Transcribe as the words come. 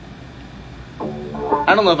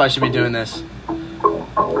I don't know if I should be doing this,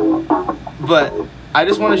 but I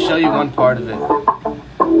just want to show you one part of it.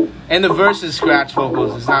 And the verse is scratch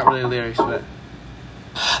vocals. It's not really lyrics, but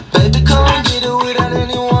Baby, come get it without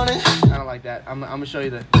anyone. I don't like that. I'm gonna show you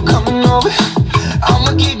the. Coming over,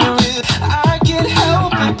 I'ma keep it real. I can't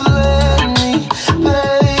help it, blame me,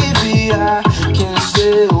 baby. I can't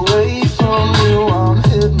stay away from you. I'm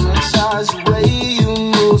hypnotized the way you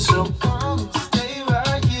move. So come stay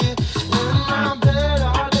right here in my bed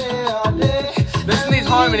all day, all day. Listen to these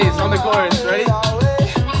harmonies on the chorus. Ready?